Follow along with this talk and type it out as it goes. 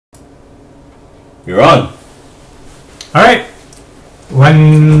You're on. All right.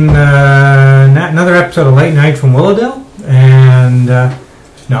 Another episode of Late Night from Willowdale, and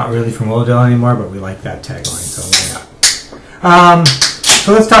not really from Willowdale anymore, but we like that tagline, so why not?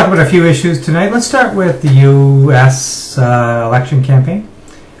 So let's talk about a few issues tonight. Let's start with the U.S. Election campaign.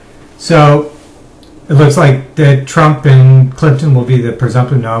 So it looks like that Trump and Clinton will be the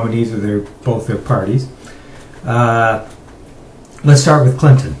presumptive nominees of both their parties. Let's start with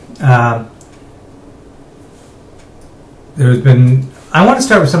Clinton. I want to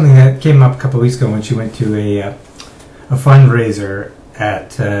start with something that came up a couple of weeks ago when she went to a fundraiser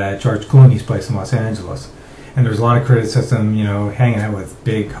at George Clooney's place in Los Angeles. And there was a lot of criticism, hanging out with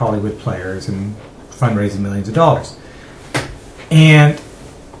big Hollywood players and fundraising millions of dollars. And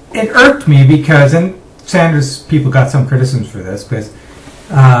it irked me because, and Sanders people got some criticisms for this, because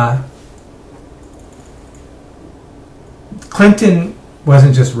Clinton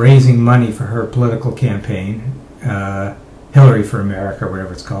wasn't just raising money for her political campaign, Hillary for America, or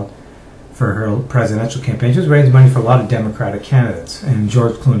whatever it's called, for her presidential campaign. She was raising money for a lot of Democratic candidates, and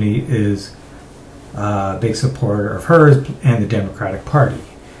George Clooney is a big supporter of hers and the Democratic Party.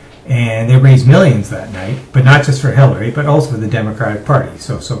 And they raised millions that night, but not just for Hillary, but also for the Democratic Party.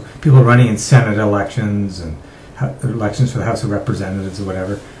 So people running in Senate elections and elections for the House of Representatives or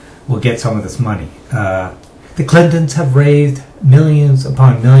whatever will get some of this money. The Clintons have raised millions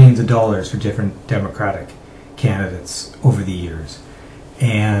upon millions of dollars for different Democratic candidates over the years.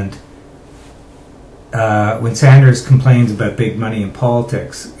 And when Sanders complains about big money in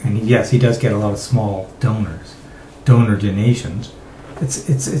politics, and yes, he does get a lot of small donor donations,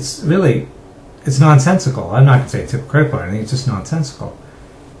 it's really nonsensical. I'm not going to say it's hypocritical or anything, it's just nonsensical.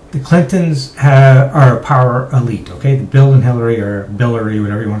 The Clintons are a power elite, okay? Bill and Hillary, or Billary,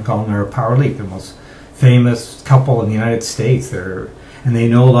 whatever you want to call them, are a power elite. They're the most famous couple in the United States. And they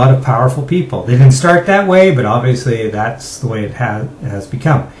know a lot of powerful people. They didn't start that way, but obviously that's the way it has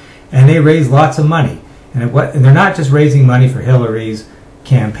become. And they raise lots of money. And they're not just raising money for Hillary's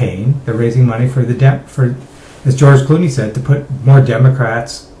campaign. They're raising money for as George Clooney said, to put more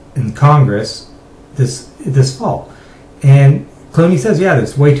Democrats in Congress this fall. And Clooney says, yeah,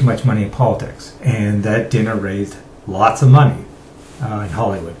 there's way too much money in politics. And that dinner raised lots of money in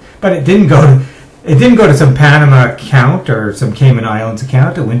Hollywood. But it didn't go to some Panama account or some Cayman Islands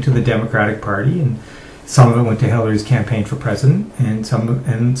account. It went to the Democratic Party, and some of it went to Hillary's campaign for president, and some of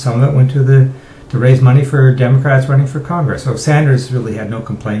it went to raise money for Democrats running for Congress. So Sanders really had no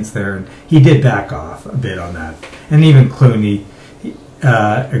complaints there, and he did back off a bit on that. And even Clooney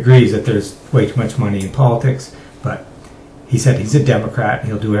agrees that there's way too much money in politics, but he said he's a Democrat, and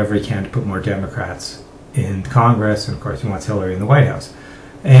he'll do whatever he can to put more Democrats in Congress, and of course he wants Hillary in the White House.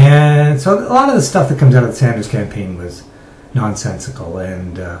 And so a lot of the stuff that comes out of the Sanders campaign was nonsensical.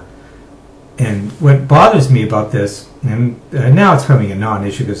 And what bothers me about this, and now it's becoming a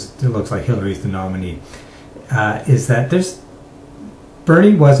non-issue because it looks like Hillary's the nominee, is that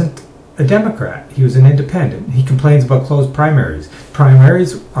Bernie wasn't a Democrat. He was an independent. He complains about closed primaries.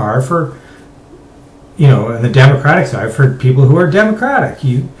 Primaries are for, on the Democratic side, for people who are Democratic.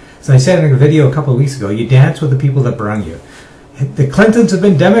 As I said in a video a couple of weeks ago, you dance with the people that brung you. The Clintons have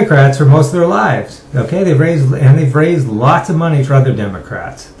been Democrats for most of their lives. Okay, they've raised lots of money for other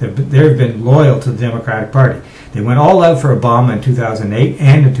Democrats. They've been loyal to the Democratic Party. They went all out for Obama in 2008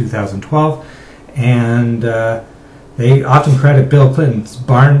 and in 2012, and they often credit Bill Clinton's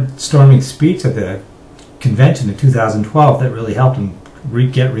barnstorming speech at the convention in 2012 that really helped him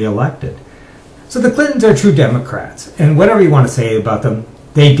get reelected. So the Clintons are true Democrats, and whatever you want to say about them,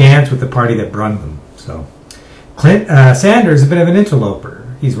 they dance with the party that brung them. So Sanders is a bit of an interloper.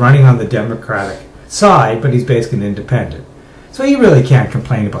 He's running on the Democratic side, but he's basically an independent. So he really can't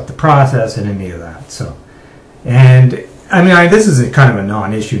complain about the process and any of that. So, and this is kind of a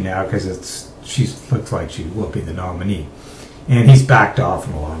non-issue now because she looks like she will be the nominee, and he's backed off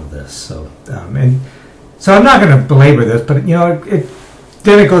from a lot of this. So, so I'm not going to belabor this, but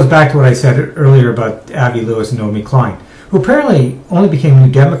then it goes back to what I said earlier about Avi Lewis and Naomi Klein, who apparently only became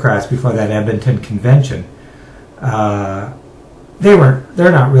New Democrats before that Edmonton convention.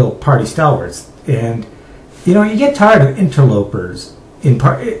 They're not real party stalwarts, and you get tired of interlopers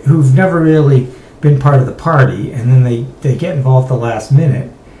who've never really been part of the party, and then they get involved at the last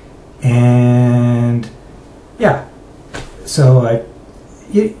minute, and yeah, so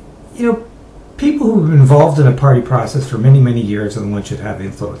people who've been involved in a party process for many years are the ones who should have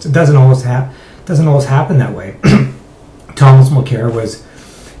influence. It doesn't always happen that way. Thomas Mulcair was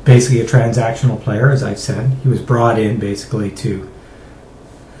basically a transactional player, as I've said. He was brought in basically to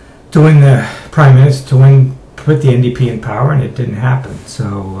win the prime minister, put the NDP in power, and it didn't happen.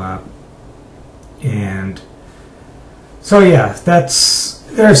 So And so yeah,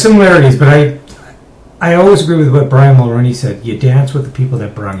 there are similarities, but I always agree with what Brian Mulroney said. You dance with the people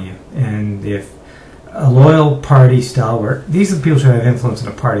that brung you. And if a loyal party stalwart, these are the people who have influence in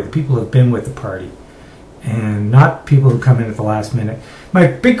a party, the people who have been with the party, and not people who come in at the last minute. My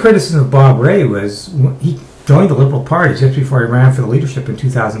big criticism of Bob Rae was he joined the Liberal Party just before he ran for the leadership in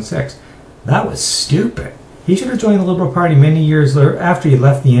 2006. That was stupid. He should have joined the Liberal Party many years after he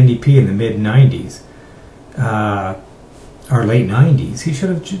left the NDP in the mid-90s, or late 90s. He should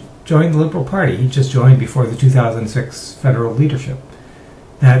have joined the Liberal Party. He just joined before the 2006 federal leadership,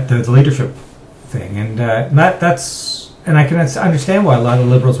 the leadership thing, and and I can understand why a lot of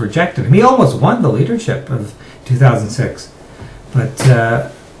Liberals rejected him. He almost won the leadership of 2006, but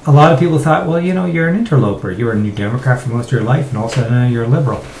a lot of people thought, well, you know, you're an interloper. You were a New Democrat for most of your life, and all of a sudden you're a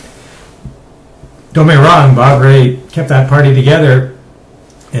Liberal. Don't get me wrong, Bob Rae kept that party together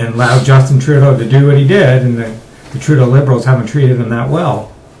and allowed Justin Trudeau to do what he did, and the Trudeau Liberals haven't treated him that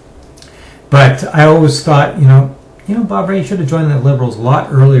well. But I always thought, you know, Bob Rae, you should have joined the Liberals a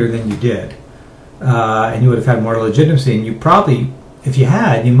lot earlier than you did, and you would have had more legitimacy. And you probably, if you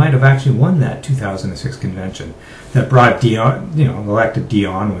had, you might have actually won that 2006 convention that brought Dion, elected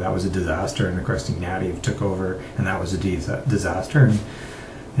Dion. Well, that was a disaster, and Christine Nadeau took over, and that was a disaster.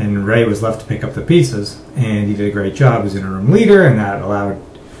 And Rae was left to pick up the pieces, and he did a great job as interim leader, and that allowed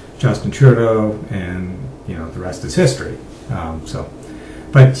Justin Trudeau, and the rest is history.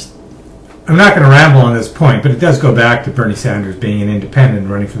 But I'm not going to ramble on this point, but it does go back to Bernie Sanders being an independent,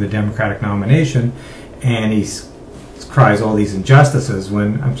 running for the Democratic nomination, and he cries all these injustices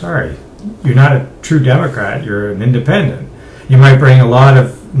when, I'm sorry, you're not a true Democrat, you're an independent. You might bring a lot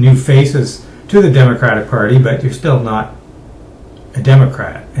of new faces to the Democratic Party, but you're still not a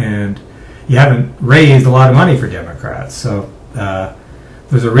Democrat, and you haven't raised a lot of money for Democrats. So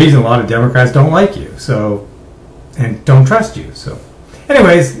there's a reason a lot of Democrats don't like you, and don't trust you. So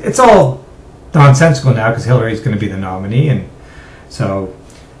anyways, it's all nonsensical now because Hillary's going to be the nominee, and so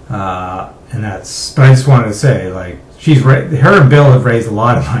and that's. But I just wanted to say, like, her and Bill have raised a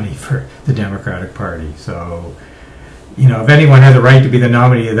lot of money for the Democratic Party. So if anyone has a right to be the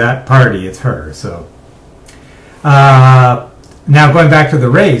nominee of that party, it's her. So now going back to the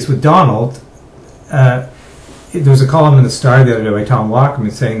race with Donald, there was a column in the Star the other day by Tom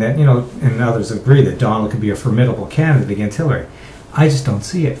Walkerman saying that, and others agree that Donald could be a formidable candidate against Hillary. I just don't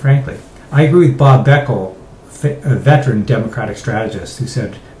see it, frankly. I agree with Bob Beckel, a veteran Democratic strategist, who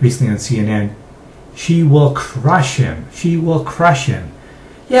said recently on CNN, she will crush him. She will crush him.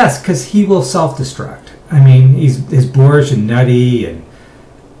 Yes, because he will self-destruct. I mean, his boorish and nutty and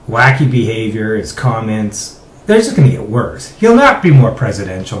wacky behavior, his comments, they're just going to get worse. He'll not be more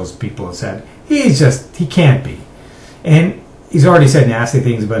presidential, as people have said. He can't be. And he's already said nasty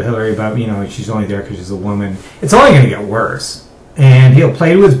things about Hillary, about, she's only there because she's a woman. It's only going to get worse. And he'll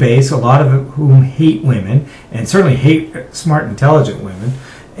play to his base, a lot of whom hate women, and certainly hate smart, intelligent women.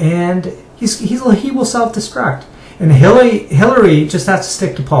 And he will self-destruct. And Hillary just has to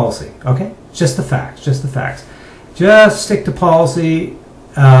stick to policy, okay? Just the facts, just the facts. Just stick to policy.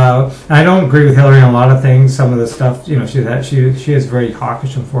 I don't agree with Hillary on a lot of things. Some of the stuff, she is very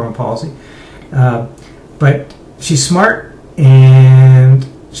hawkish on foreign policy. But she's smart, and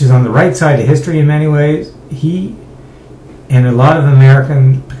she's on the right side of history in many ways. And a lot of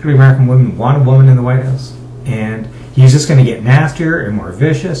particularly American women, want a woman in the White House. And he's just going to get nastier and more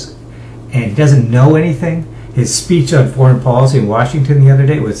vicious, and he doesn't know anything. His speech on foreign policy in Washington the other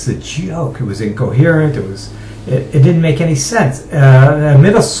day was a joke. It was incoherent. It didn't make any sense. A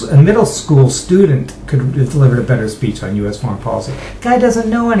middle school student could have delivered a better speech on U.S. foreign policy. The guy doesn't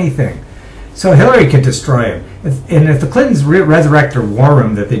know anything. So Hillary could destroy him. If the Clintons resurrect their war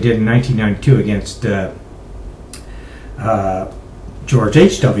room that they did in 1992 against George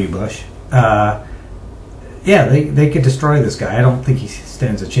H.W. Bush, they could destroy this guy. I don't think he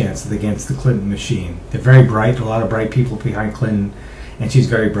stands a chance against the Clinton machine. They're very bright, a lot of bright people behind Clinton, and she's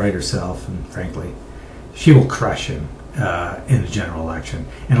very bright herself, and frankly, she will crush him in the general election.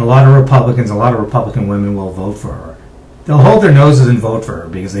 And a lot of Republican women will vote for her. They'll hold their noses and vote for her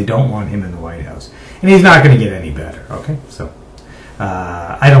because they don't want him in the White House. And he's not going to get any better, okay? So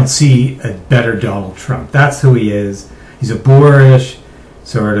I don't see a better Donald Trump. That's who he is. He's a boorish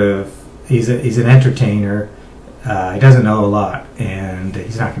sort of, he's an entertainer. He doesn't know a lot, and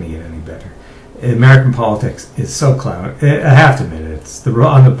he's not going to get any better. American politics is so clown. I have to admit it. It's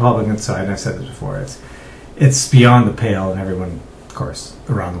on the Republican side, and I've said this before, it's beyond the pale, and everyone, of course,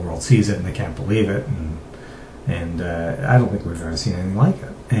 around the world sees it, and they can't believe it, and I don't think we've ever seen anything like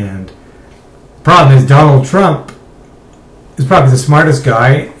it. And the problem is Donald Trump is probably the smartest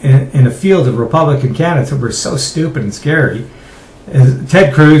guy in a field of Republican candidates that were so stupid and scary.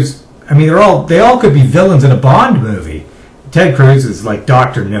 Ted Cruz, I mean, they all could be villains in a Bond movie. Ted Cruz is like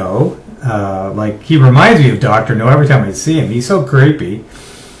Dr. No. Like, he reminds me of Dr. No every time I see him. He's so creepy.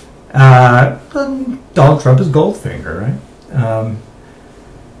 Donald Trump is Goldfinger, right?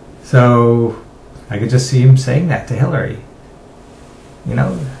 So I could just see him saying that to Hillary. You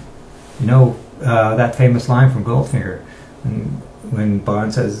know that famous line from Goldfinger when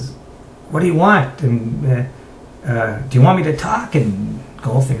Bond says, "What do you want?" And do you want me to talk? And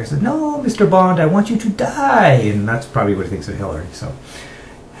Goldfinger says, "No, Mr. Bond, I want you to die." And that's probably what he thinks of Hillary. So,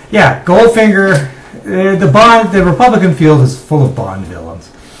 yeah, Goldfinger. The Republican field is full of Bond villains.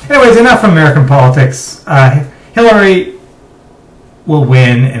 Anyways, enough from American politics. Hillary will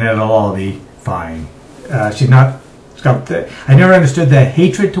win, and it'll all be fine. She's not. I never understood the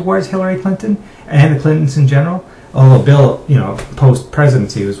hatred towards Hillary Clinton and the Clintons in general. Although Bill,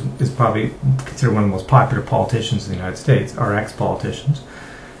 post-presidency is probably considered one of the most popular politicians in the United States, or ex-politicians.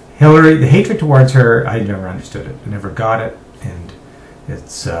 Hillary, the hatred towards her, I never understood it. I never got it, and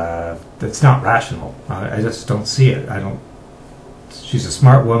it's not rational. I just don't see it. She's a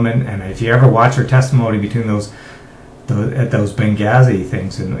smart woman, and if you ever watch her testimony between those Benghazi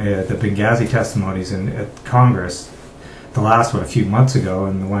things and the Benghazi testimonies at Congress, the last one a few months ago,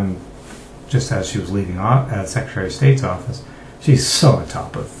 and the one just as she was leaving Secretary of State's office, she's so on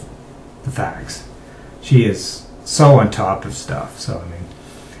top of the facts. She is so on top of stuff. So I mean,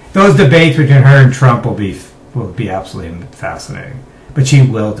 those debates between her and Trump will be absolutely fascinating. But she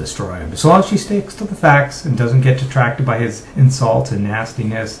will destroy him. As long as she sticks to the facts and doesn't get detracted by his insults and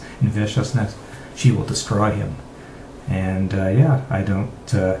nastiness and viciousness, she will destroy him. And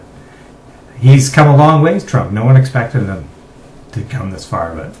he's come a long ways, Trump. No one expected him to come this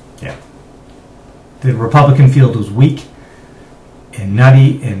far, but yeah. The Republican field was weak and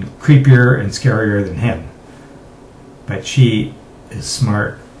nutty and creepier and scarier than him. But she is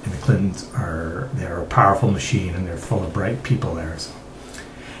smart, and the Clintons they're a powerful machine, and they're full of bright people there. So.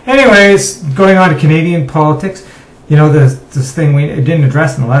 Anyways, going on to Canadian politics, this thing we didn't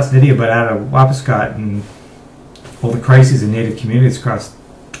address in the last video, but out of Wapiscot and all the crises in Native communities across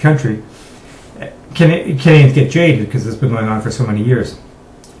the country, Canadians get jaded because it's been going on for so many years,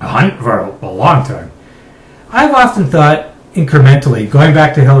 for a long time. I've often thought incrementally, going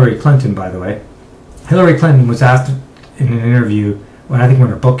back to Hillary Clinton, by the way. Hillary Clinton was asked in an interview when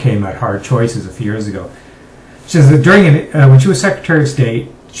her book came out, Hard Choices, a few years ago. She says that when she was Secretary of State,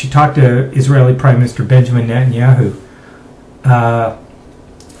 she talked to Israeli Prime Minister Benjamin Netanyahu,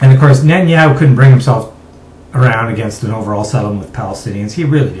 and of course Netanyahu couldn't bring himself around against an overall settlement with Palestinians. He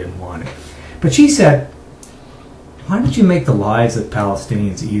really didn't want it. But she said, why don't you make the lives of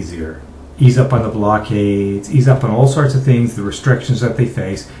Palestinians easier? Ease up on the blockades, ease up on all sorts of things, the restrictions that they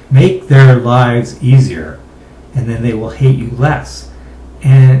face. Make their lives easier, and then they will hate you less.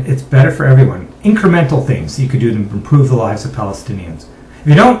 And it's better for everyone. Incremental things you could do to improve the lives of Palestinians. If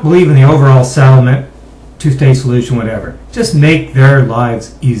you don't believe in the overall settlement, two-state solution, whatever, just make their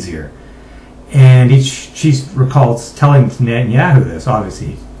lives easier. And she recalls telling Netanyahu this. Obviously,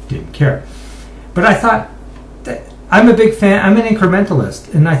 he didn't care. But I thought, that I'm a big fan. I'm an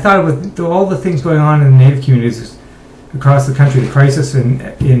incrementalist. And I thought with all the things going on in the Native communities across the country, the crisis in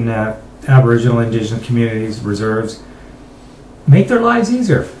Aboriginal, Indigenous communities, reserves, make their lives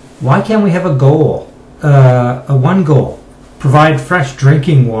easier. Why can't we have a goal, one goal? Provide fresh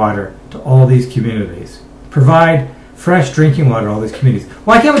drinking water to all these communities. Provide fresh drinking water to all these communities.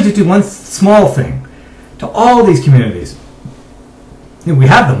 Why can't we just do one small thing to all these communities? We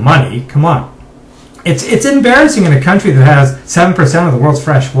have the money. Come on. It's embarrassing in a country that has 7% of the world's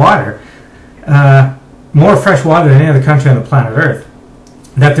fresh water, more fresh water than any other country on the planet Earth,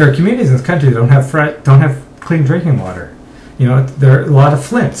 that there are communities in this country that don't have clean drinking water. There are a lot of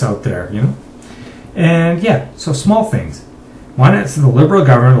flints out there. And yeah, so small things. Why not? So the Liberal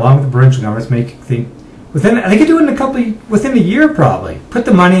government, along with the provincial governments, they could do it within a year probably. Put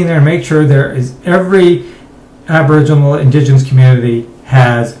the money in there and make sure every Aboriginal Indigenous community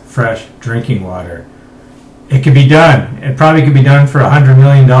has fresh drinking water. It could be done. It probably could be done for $100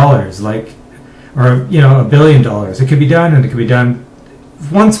 million, or $1 billion. It could be done, and it could be done.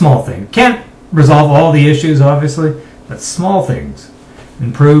 One small thing. Can't resolve all the issues, obviously, but small things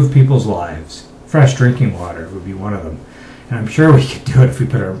improve people's lives. Fresh drinking water would be one of them. And I'm sure we could do it if we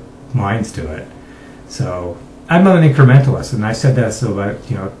put our minds to it. So I'm an incrementalist, and I said that so about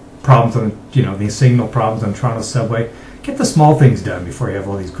problems on the signal problems on Toronto subway. Get the small things done before you have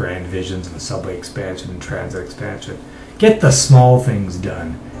all these grand visions and the subway expansion and transit expansion. Get the small things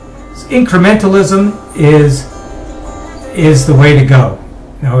done. Incrementalism is is the way to go.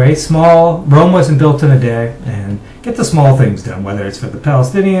 Rome wasn't built in a day, and get the small things done, whether it's for the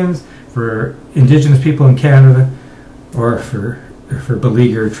Palestinians, for Indigenous people in Canada, or for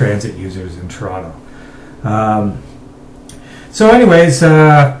beleaguered transit users in Toronto. So anyways,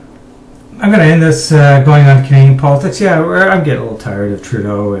 I'm going to end this going on to Canadian politics. Yeah, I'm getting a little tired of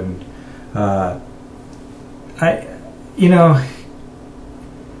Trudeau, and I'm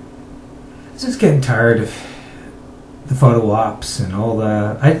just getting tired of the photo ops and all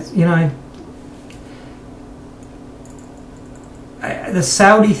the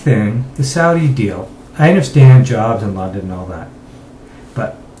Saudi thing, the Saudi deal. I understand jobs in London and all that,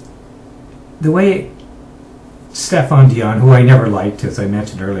 but the way Stefan Dion, who I never liked, as I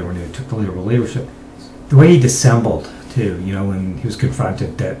mentioned earlier when he took the Liberal leadership, the way he dissembled too, when he was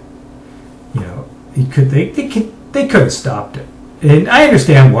confronted that, they could have stopped it, and I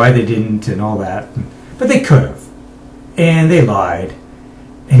understand why they didn't and all that, but they could have, and they lied,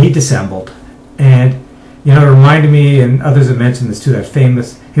 and he dissembled, and it reminded me, and others have mentioned this too, that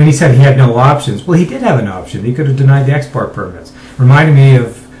famous, when he said he had no options. Well, he did have an option. He could have denied the export permits. Reminded me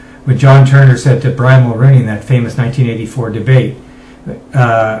of when John Turner said to Brian Mulroney in that famous 1984 debate,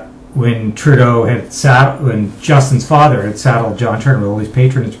 when Justin's father had saddled John Turner with all these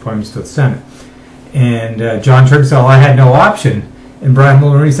patronage appointments to the Senate. And John Turner said, I had no option. And Brian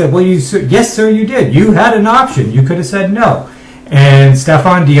Mulroney said, well, yes, sir, you did. You had an option. You could have said no. And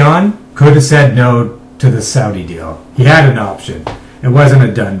Stefan Dion could have said no to the Saudi deal. He had an option. It wasn't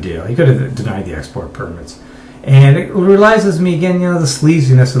a done deal. He could have denied the export permits. And it realizes me again, the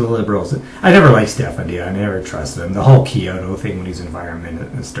sleaziness of the Liberals. I never liked Stefan Dion. I never trusted him. The whole Kyoto thing when he's environment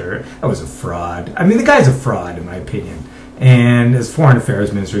minister, that was a fraud. I mean, the guy's a fraud, in my opinion. And as foreign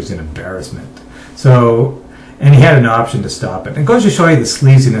affairs minister, he's an embarrassment. So, and he had an option to stop it. And it goes to show you the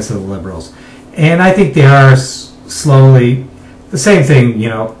sleaziness of the Liberals. And I think they are slowly, the same thing,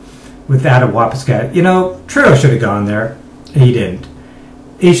 with Adam Wapaskat. Trudeau should have gone there. He didn't.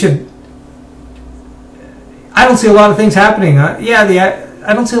 He should. I don't see a lot of things happening.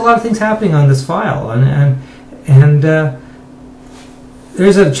 I don't see a lot of things happening on this file, and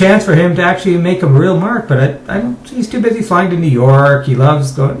there's a chance for him to actually make a real mark. But I don't. He's too busy flying to New York. He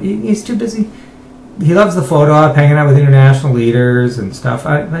loves going. He's too busy. He loves the photo op, hanging out with international leaders and stuff.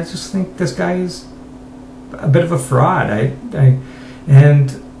 I just think this guy is a bit of a fraud.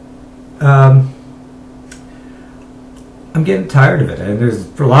 I'm getting tired of it, and there's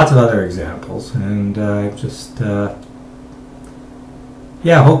lots of other examples, and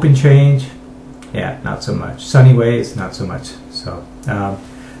hoping change, not so much. Sunny ways, not so much. So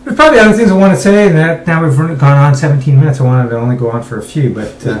there's probably other things I want to say, and now we've gone on 17 minutes. I wanted to only go on for a few,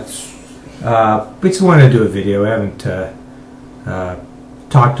 but we just wanted to do a video. We haven't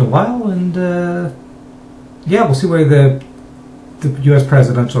talked in a while, and we'll see where the U.S.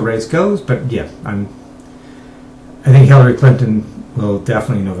 presidential race goes. But I think Hillary Clinton will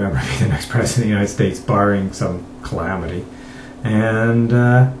definitely in November be the next president of the United States, barring some calamity. And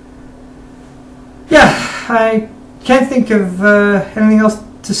I can't think of anything else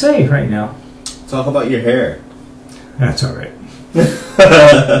to say right now. Talk about your hair. That's all right.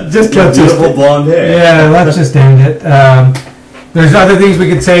 Just beautiful blonde hair. Yeah, let's just end it. There's other things we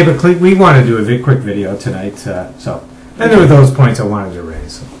could say, but we want to do a quick video tonight. And there were those points I wanted to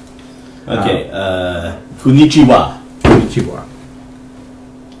raise. Okay. Konnichiwa. Konnichiwa.